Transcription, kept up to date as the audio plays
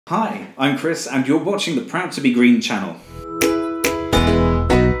Hi, I'm Chris and you're watching the Proud to be Green channel.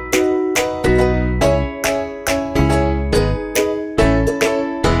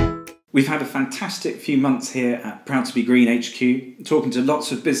 We've had a fantastic few months here at Proud to be Green HQ, talking to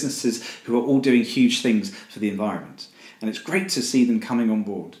lots of businesses who are all doing huge things for the environment. And it's great to see them coming on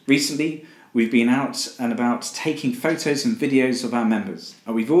board. Recently, we've been out and about taking photos and videos of our members.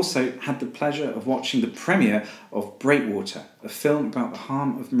 And we've also had the pleasure of watching the premiere of Breakwater, a film about the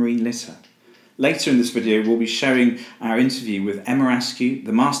harm of marine litter. Later in this video, we'll be showing our interview with Emma Askew,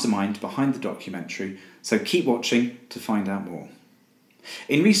 the mastermind behind the documentary, so keep watching to find out more.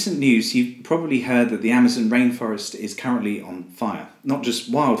 In recent news, you've probably heard that the Amazon rainforest is currently on fire. Not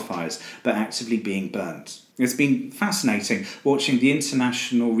just wildfires, but actively being burnt. It's been fascinating watching the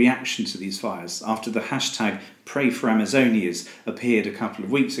international reaction to these fires after the hashtag #PrayForAmazonias appeared a couple of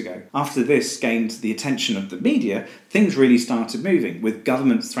weeks ago. After this gained the attention of the media, things really started moving, with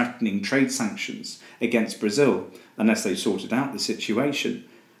governments threatening trade sanctions against Brazil unless they sorted out the situation.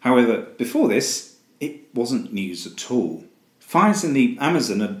 However, before this, it wasn't news at all. Fires in the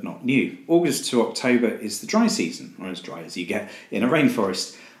Amazon are not new. August to October is the dry season, or as dry as you get in a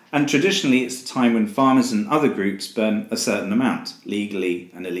rainforest. And traditionally it's the time when farmers and other groups burn a certain amount, legally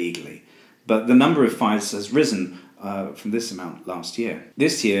and illegally. But the number of fires has risen from this amount last year.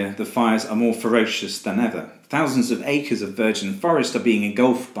 This year the fires are more ferocious than ever. Thousands of acres of virgin forest are being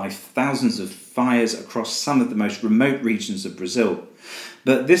engulfed by thousands of fires across some of the most remote regions of Brazil.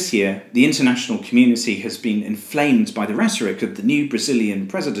 But this year, the international community has been inflamed by the rhetoric of the new Brazilian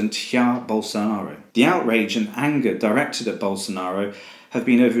president, Jair Bolsonaro. The outrage and anger directed at Bolsonaro have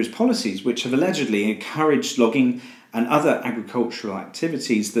been over his policies, which have allegedly encouraged logging and other agricultural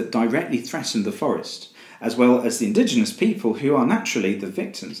activities that directly threaten the forest, as well as the indigenous people who are naturally the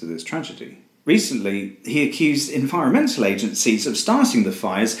victims of this tragedy. Recently, he accused environmental agencies of starting the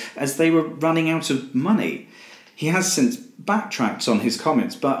fires as they were running out of money. He has since backtracked on his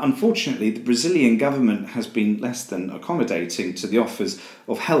comments, but unfortunately the Brazilian government has been less than accommodating to the offers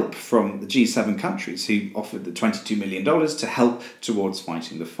of help from the G7 countries, who offered the $22 million to help towards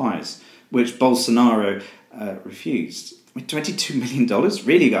fighting the fires, which Bolsonaro refused. $22 million?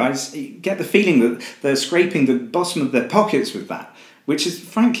 Really, guys? You get the feeling that they're scraping the bottom of their pockets with that, which is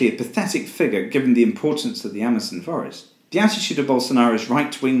frankly a pathetic figure given the importance of the Amazon forest. The attitude of Bolsonaro's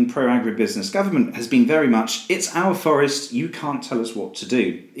right-wing pro-agribusiness government has been very much, it's our forest, you can't tell us what to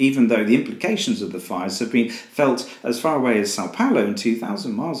do, even though the implications of the fires have been felt as far away as Sao Paulo and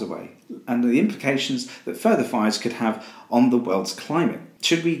 2,000 miles away, and the implications that further fires could have on the world's climate.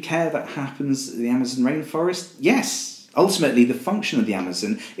 Should we care that happens in the Amazon rainforest? Yes! Ultimately, the function of the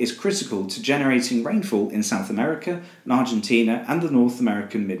Amazon is critical to generating rainfall in South America, and Argentina, and the North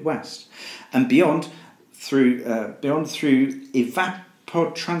American Midwest, and beyond through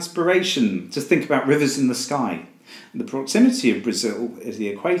evapotranspiration. Just think about rivers in the sky. The proximity of Brazil to the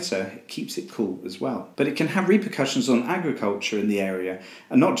equator keeps it cool as well. But it can have repercussions on agriculture in the area,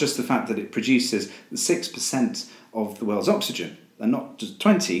 and not just the fact that it produces 6% of the world's oxygen, and not just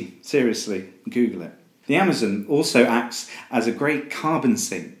 20, seriously, Google it. The Amazon also acts as a great carbon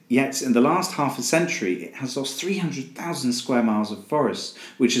sink, yet in the last half a century it has lost 300,000 square miles of forest,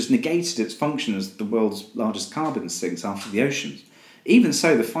 which has negated its function as the world's largest carbon sinks after the oceans. Even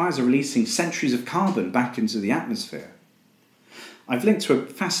so, the fires are releasing centuries of carbon back into the atmosphere. I've linked to a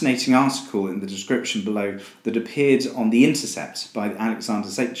fascinating article in the description below that appeared on The Intercept by Alexander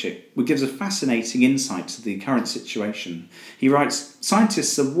Zaitchik, which gives a fascinating insight to the current situation. He writes,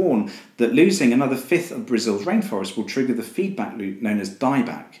 scientists are warned that losing another fifth of Brazil's rainforest will trigger the feedback loop known as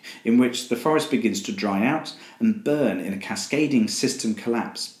dieback, in which the forest begins to dry out and burn in a cascading system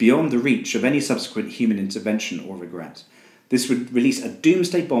collapse beyond the reach of any subsequent human intervention or regret. This would release a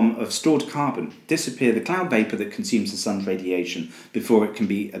doomsday bomb of stored carbon, disappear the cloud vapour that consumes the sun's radiation before it can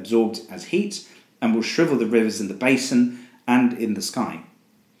be absorbed as heat, and will shrivel the rivers in the basin and in the sky.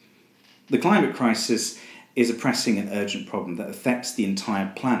 The climate crisis is a pressing and urgent problem that affects the entire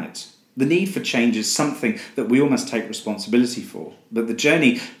planet. The need for change is something that we all must take responsibility for, but the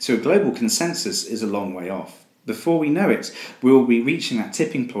journey to a global consensus is a long way off. Before we know it, we will be reaching that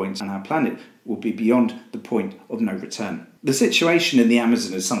tipping point and our planet will be beyond the point of no return. The situation in the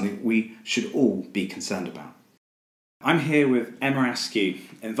Amazon is something we should all be concerned about. I'm here with Emma Askew,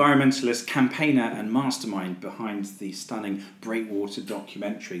 environmentalist, campaigner and mastermind behind the stunning Breakwater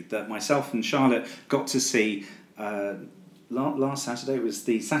documentary that myself and Charlotte got to see last Saturday. It was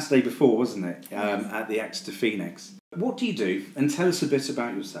the Saturday before, wasn't it? At the Exeter Phoenix. What do you do? And tell us a bit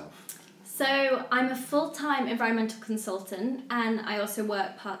about yourself. So I'm a full-time environmental consultant, and I also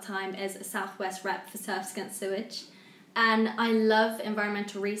work part-time as a Southwest rep for Surfers Against Sewage. And I love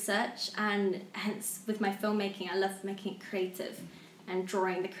environmental research, and hence with my filmmaking, I love making it creative and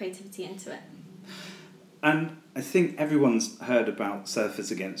drawing the creativity into it. And I think everyone's heard about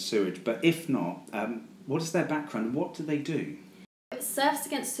Surfers Against Sewage, but if not, what is their background? What do they do? Surfers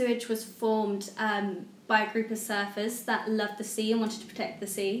Against Sewage was formed by a group of surfers that loved the sea and wanted to protect the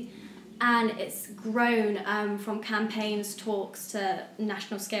sea. And it's grown from campaigns, talks to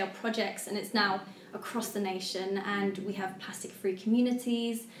national scale projects, and it's now across the nation. And we have plastic-free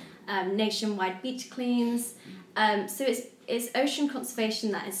communities, nationwide beach cleans. So it's ocean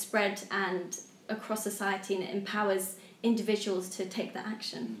conservation that is spread and across society, and it empowers individuals to take that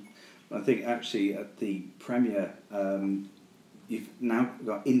action. I think actually at the premiere, you've now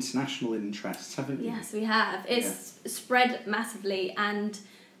got international interests, haven't you? Yes, we have. It's spread massively, and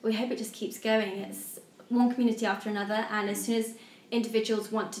we hope it just keeps going. It's one community after another, and as soon as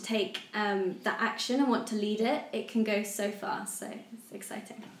individuals want to take that action and want to lead it, it can go so far. So it's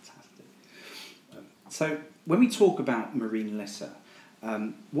exciting. Fantastic. So when we talk about marine litter,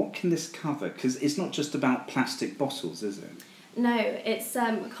 what can this cover? Because it's not just about plastic bottles, is it? No, it's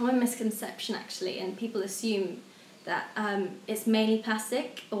a common misconception actually, and people assume that it's mainly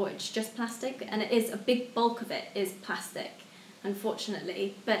plastic or it's just plastic, and it is a big bulk of it is plastic,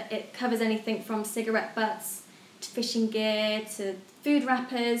 unfortunately, but it covers anything from cigarette butts to fishing gear to food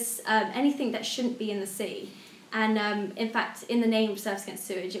wrappers, anything that shouldn't be in the sea. And in fact, in the name of Surfers Against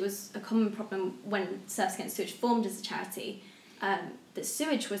Sewage, it was a common problem when Surfers Against Sewage formed as a charity, that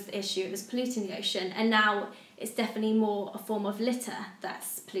sewage was the issue, it was polluting the ocean, and now it's definitely more a form of litter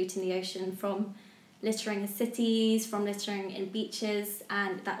that's polluting the ocean, from littering in cities, from littering in beaches,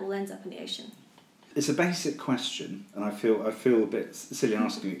 and that all ends up in the ocean. It's a basic question, and I feel a bit silly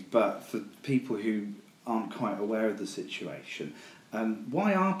asking it, but for people who aren't quite aware of the situation,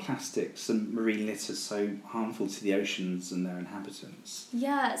 why are plastics and marine litter so harmful to the oceans and their inhabitants?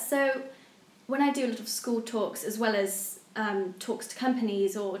 Yeah, so when I do a lot of school talks, as well as talks to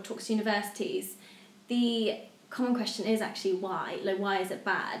companies or talks to universities, the common question is actually why? Like, why is it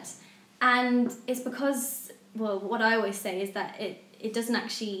bad? And it's because, well, what I always say is that it doesn't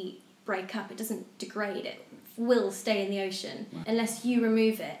actually break up, it doesn't degrade, it will stay in the ocean unless you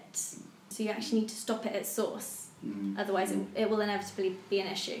remove it. So you actually need to stop it at source, otherwise it will inevitably be an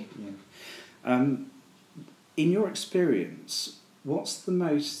issue. Yeah. In your experience, what's the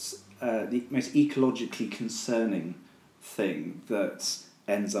most ecologically concerning thing that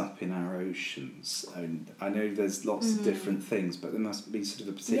ends up in our oceans? And I know there's lots of different things, but there must be sort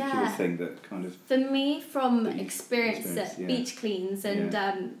of a particular thing that kind of... For me, from experience at beach cleans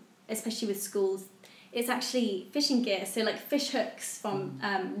and especially with schools, it's actually fishing gear, so like fish hooks from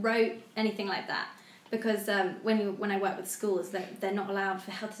rope, anything like that. Because when I work with schools, they're not allowed,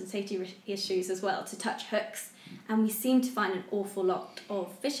 for health and safety issues as well, to touch hooks. And we seem to find an awful lot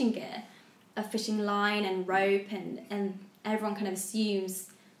of fishing gear, a fishing line and rope, and everyone kind of assumes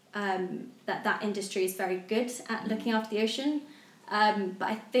that industry is very good at looking after the ocean. But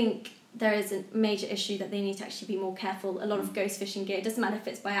I think there is a major issue that they need to actually be more careful. A lot of ghost fishing gear, it doesn't matter if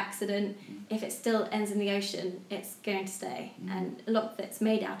it's by accident, if it still ends in the ocean, it's going to stay. And a lot of it's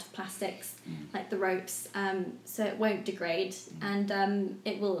made out of plastics, like the ropes, so it won't degrade, and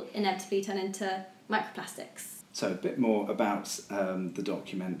it will inevitably turn into microplastics. So a bit more about the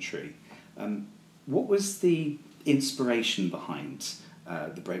documentary. What was the inspiration behind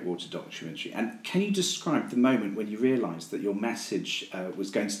the Breakwater documentary, and can you describe the moment when you realised that your message was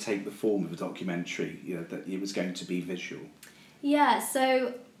going to take the form of a documentary, that it was going to be visual? Yeah,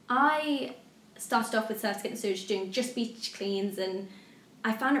 so I started off with Surfers Against Sewage doing just beach cleans, and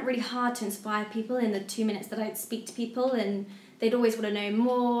I found it really hard to inspire people in the 2 minutes that I'd speak to people, and they'd always want to know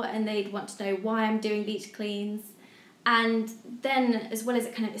more, and they'd want to know why I'm doing beach cleans. And then, as well as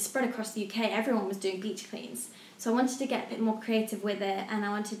it spread across the UK, everyone was doing beach cleans. So I wanted to get a bit more creative with it, and I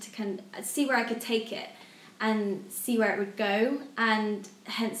wanted to see where I could take it and see where it would go. And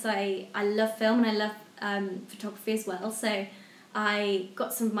hence I love film and I love photography as well. So I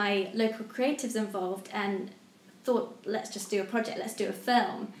got some of my local creatives involved and thought, let's just do a project, let's do a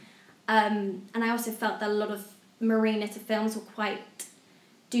film. And I also felt that a lot of marine litter films were quite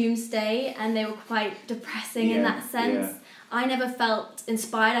doomsday and they were quite depressing in that sense. Yeah. I never felt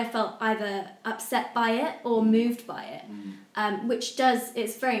inspired. I felt either upset by it or moved by it, which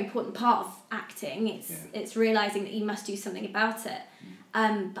it's a very important part of acting. It's realising that you must do something about it.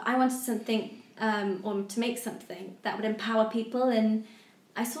 But I wanted something, or to make something that would empower people, and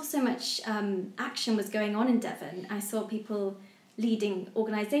I saw so much action was going on in Devon. I saw people leading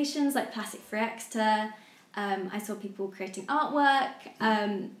organisations like Plastic Free Exeter. I saw people creating artwork,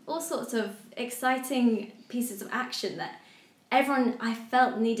 all sorts of exciting pieces of action that everyone I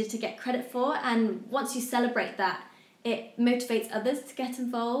felt needed to get credit for, and once you celebrate that, it motivates others to get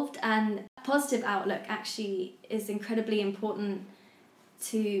involved, and a positive outlook actually is incredibly important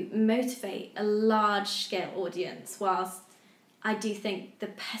to motivate a large-scale audience, whilst I do think the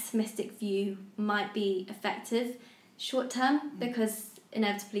pessimistic view might be effective short-term, because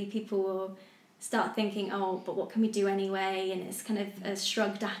inevitably people will start thinking, oh, but what can we do anyway, and it's kind of a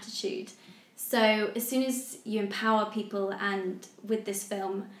shrugged attitude. So as soon as you empower people, and with this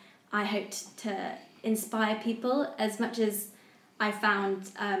film I hoped to inspire people as much as I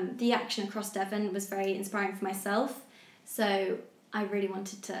found the action across Devon was very inspiring for myself. So I really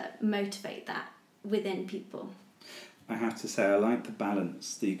wanted to motivate that within people. I have to say, I like the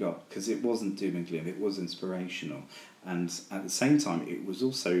balance that you got, because it wasn't doom and gloom, it was inspirational. And at the same time, it was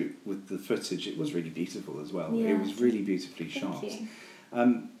also, with the footage, it was really beautiful as well. Yeah. It was really beautifully shot. Thank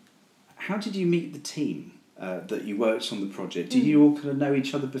you. How did you meet the team that you worked on the project? Did you all kind of know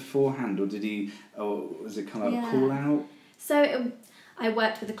each other beforehand, or was it kind of a call out? So I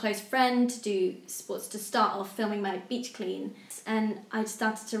worked with a close friend to start off filming my beach clean, and I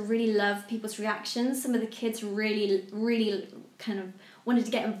started to really love people's reactions. Some of the kids really, really kind of wanted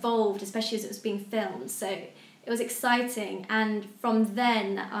to get involved, especially as it was being filmed. So it was exciting, and from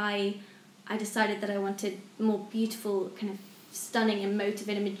then I decided that I wanted more beautiful, kind of stunning, emotive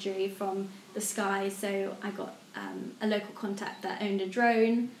imagery from the sky. So I got a local contact that owned a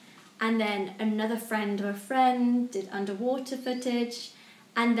drone, and then another friend of a friend did underwater footage,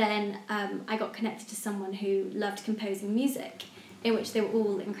 and then I got connected to someone who loved composing music, in which they were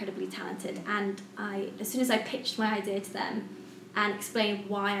all incredibly talented. And as soon as I pitched my idea to them and explained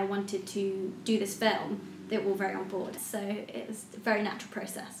why I wanted to do this film, they were all very on board. So it was a very natural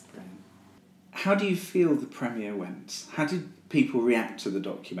process. How do you feel the premiere went? How did people react to the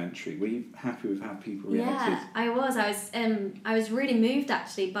documentary? Were you happy with how people reacted? Yeah, I was. I was really moved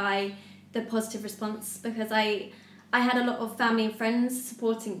actually by the positive response, because I had a lot of family and friends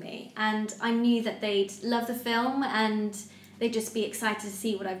supporting me, and I knew that they'd love the film and they'd just be excited to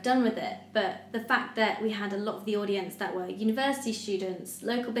see what I've done with it. But the fact that we had a lot of the audience that were university students,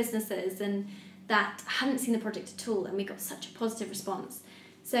 local businesses, and that hadn't seen the project at all, and we got such a positive response.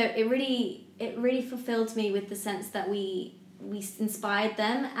 So it really fulfilled me, with the sense that we inspired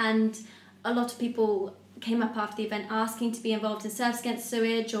them, and a lot of people came up after the event asking to be involved in Surfers Against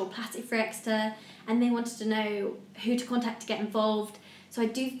Sewage or Plastic Free Exeter, and they wanted to know who to contact to get involved. So I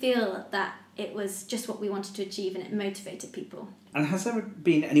do feel that it was just what we wanted to achieve, and it motivated people. And has there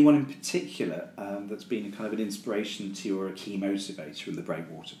been anyone in particular that's been kind of an inspiration to you, or a key motivator in the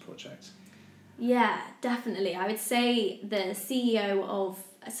Breakwater project? Yeah, definitely. I would say the CEO of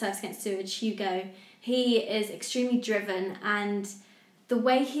Surfers Against Sewage, Hugo, he is extremely driven, and the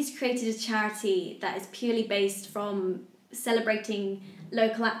way he's created a charity that is purely based from celebrating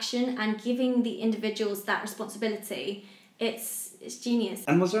local action and giving the individuals that responsibility, it's genius.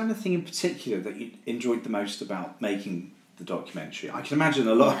 And was there anything in particular that you enjoyed the most about making the documentary? I can imagine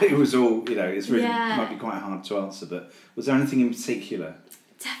a lot. It was all, it's really might be quite hard to answer, but was there anything in particular?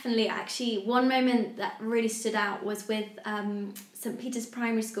 Definitely, actually. One moment that really stood out was with St Peter's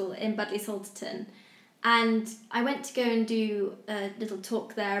Primary School in Budley Salterton. And I went to go and do a little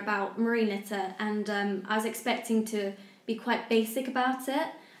talk there about marine litter, and I was expecting to be quite basic about it.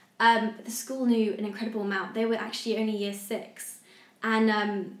 But the school knew an incredible amount. They were actually only year 6,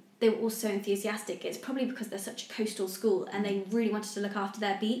 and they were also enthusiastic. It's probably because they're such a coastal school and they really wanted to look after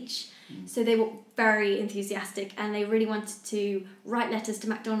their beach. So they were very enthusiastic, and they really wanted to write letters to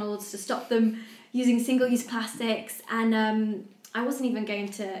McDonald's to stop them using single-use plastics. And I wasn't even going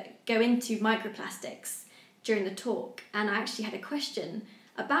to go into microplastics during the talk, and I actually had a question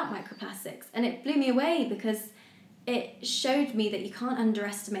about microplastics, and it blew me away, because it showed me that you can't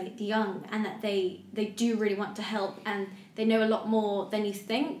underestimate the young, and that they do really want to help, and they know a lot more than you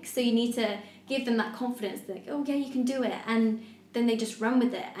think. So you need to give them that confidence that, oh yeah, you can do it, and then they just run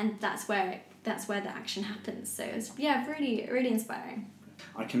with it, and that's where the action happens. So it's really, really inspiring.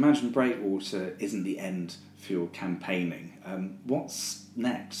 I can imagine Breakwater isn't the end for your campaigning. What's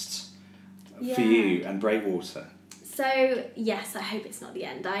next for you and Breakwater? So yes, I hope it's not the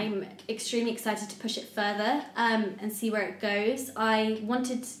end. I'm extremely excited to push it further and see where it goes. I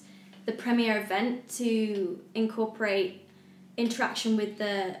wanted the premiere event to incorporate interaction with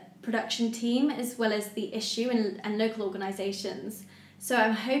the production team, as well as the issue and local organisations. So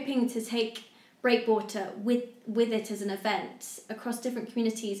I'm hoping to take Breakwater with it as an event across different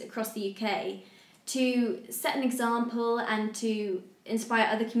communities across the UK, to set an example and to inspire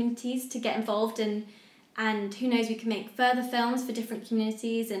other communities to get involved in, and who knows, we can make further films for different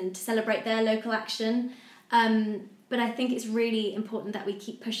communities and to celebrate their local action. But I think it's really important that we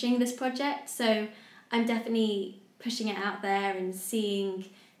keep pushing this project. So I'm definitely pushing it out there and seeing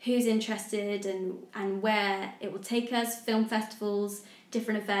who's interested and where it will take us, film festivals,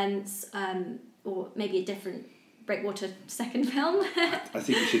 different events, or maybe a different Breakwater second film. I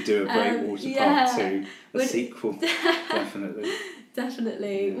think we should do a Breakwater Part 2, a sequel, definitely.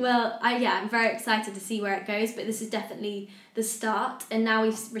 Definitely. Yeah. Well, I'm very excited to see where it goes, but this is definitely the start, and now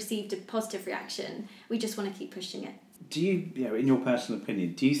we've received a positive reaction. We just want to keep pushing it. Do you, in your personal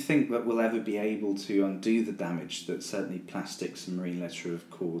opinion, do you think that we'll ever be able to undo the damage that certainly plastics and marine litter have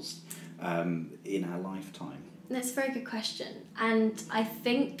caused in our lifetime? That's a very good question, and I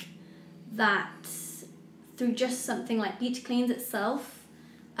think that through just something like Beach Cleans itself,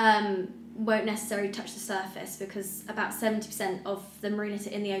 won't necessarily touch the surface, because about 70% of the marine litter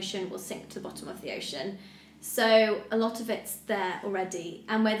in the ocean will sink to the bottom of the ocean. So a lot of it's there already,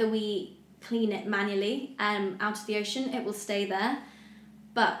 and whether we clean it manually out of the ocean, it will stay there.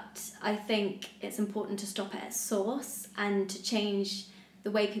 But I think it's important to stop it at source and to change the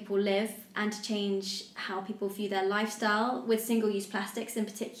way people live and to change how people view their lifestyle with single-use plastics in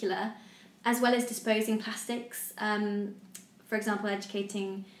particular, as well as disposing plastics. For example,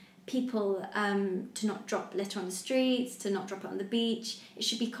 educating people to not drop litter on the streets, to not drop it on the beach. It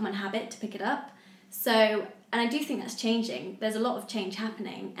should be common habit to pick it up. So, and I do think that's changing. There's a lot of change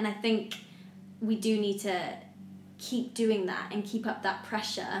happening, and I think we do need to keep doing that and keep up that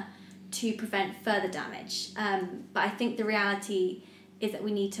pressure to prevent further damage. But I think the reality is that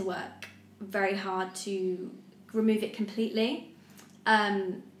we need to work very hard to remove it completely.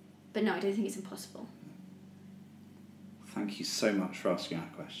 But no, I don't think it's impossible. Thank you so much for asking our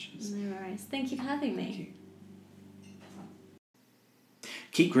questions. No worries. Thank you for having me. Thank you.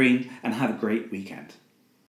 Keep green and have a great weekend.